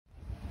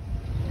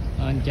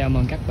Chào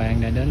mừng các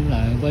bạn đã đến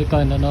lại với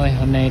kênh tôi.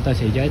 Hôm nay tôi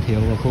sẽ giới thiệu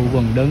về khu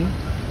vườn đứng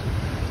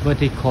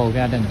Vertical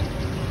Garden.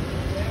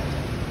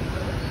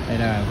 Đây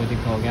là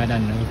Vertical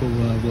Garden ở khu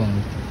vườn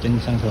trên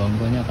sân thượng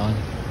của nhà tôi.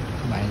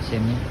 Các bạn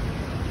xem nhé.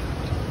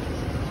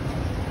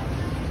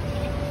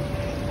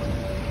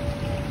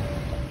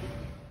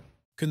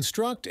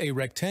 Construct a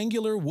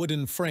rectangular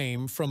wooden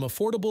frame from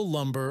affordable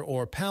lumber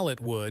or pallet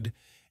wood,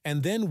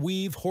 and then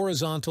weave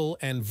horizontal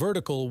and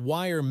vertical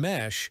wire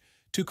mesh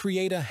to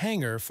create a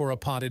hanger for a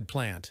potted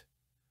plant.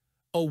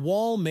 A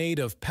wall made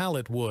of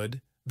pallet wood,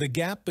 the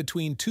gap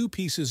between two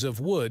pieces of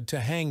wood to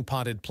hang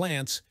potted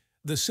plants,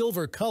 the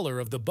silver color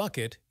of the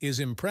bucket is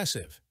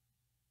impressive.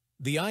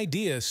 The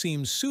idea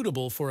seems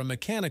suitable for a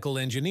mechanical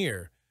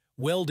engineer,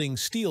 welding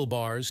steel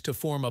bars to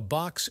form a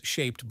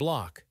box-shaped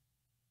block.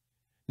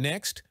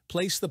 Next,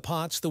 place the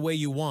pots the way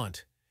you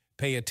want.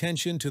 Pay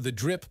attention to the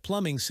drip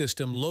plumbing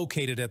system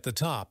located at the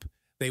top.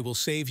 They will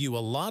save you a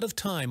lot of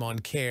time on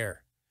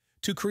care.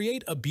 To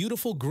create a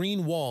beautiful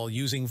green wall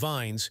using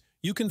vines,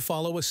 you can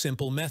follow a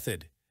simple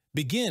method.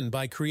 Begin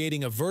by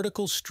creating a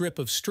vertical strip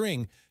of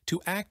string to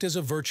act as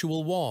a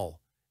virtual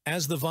wall.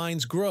 As the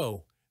vines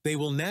grow, they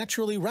will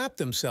naturally wrap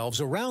themselves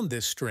around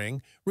this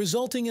string,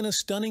 resulting in a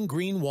stunning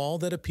green wall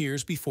that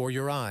appears before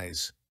your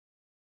eyes.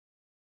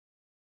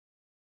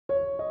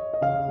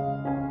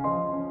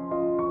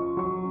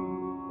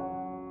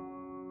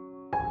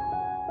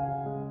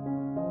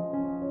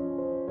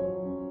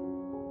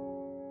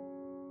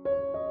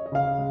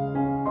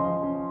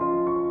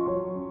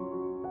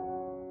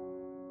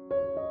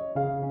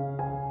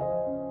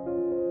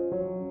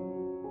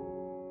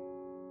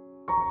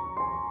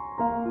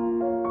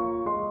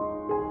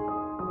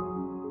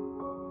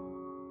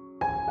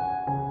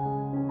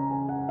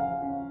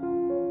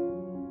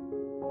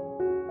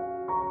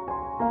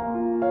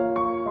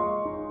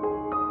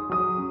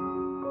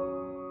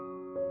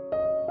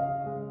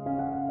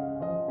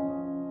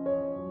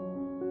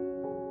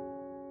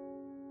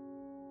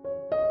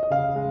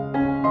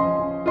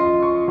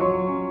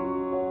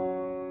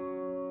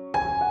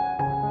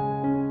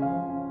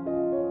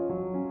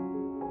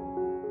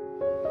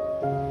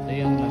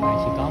 Tiên là bạn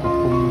sẽ có một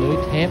khung lưới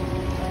thép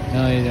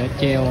nơi để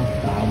treo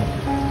tạo một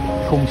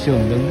khung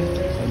sườn đứng.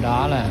 Sau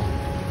đó là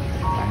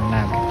bạn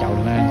làm các chậu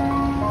lan.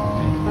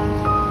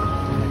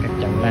 Đây là các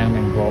chậu lan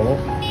bằng gỗ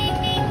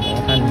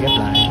thanh ghép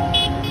lại.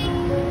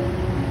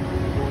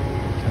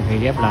 Sau khi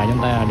ghép lại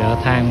chúng ta đỡ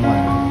than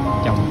và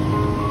trồng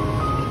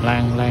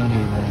lan thì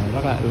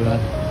rất là ưa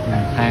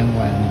than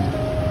và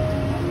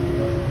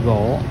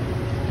gỗ,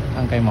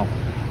 thân cây mộc.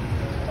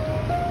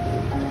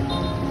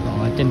 Còn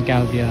ở trên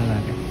cao kia là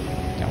các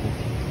chậu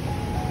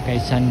cây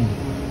xanh,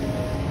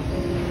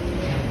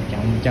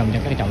 trồng cho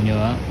các chậu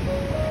nhựa,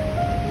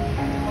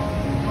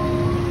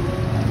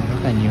 rất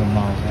là nhiều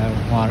màu,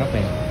 hoa rất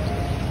đẹp.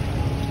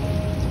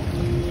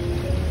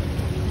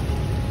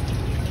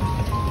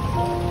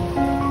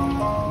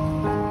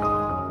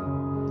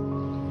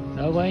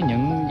 Đối với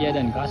những gia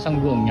đình có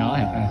sân vườn nhỏ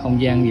hoặc là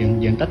không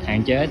gian diện tích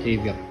hạn chế thì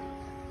việc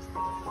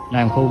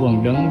làm khu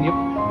vườn đứng giúp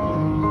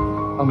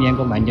không gian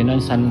của bạn trở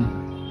nên xanh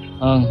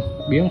hơn,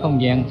 biến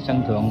không gian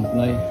sân thượng một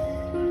nơi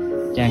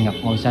tràn ngập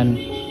màu xanh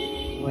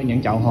với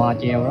những chậu hoa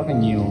treo rất là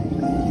nhiều.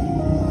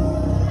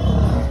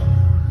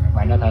 Các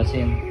bạn có thể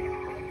xem.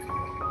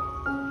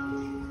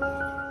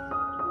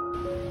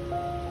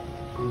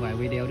 Và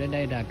video đến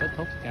đây là kết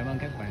thúc. Cảm ơn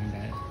các bạn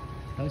đã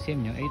đón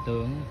xem những ý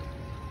tưởng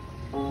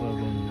vừa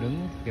vườn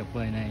đứng tuyệt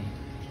vời này.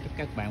 Chúc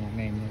các bạn một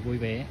ngày vui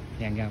vẻ.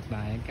 Hẹn gặp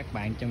lại các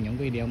bạn trong những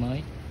video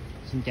mới.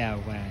 Xin chào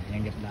và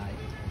hẹn gặp lại.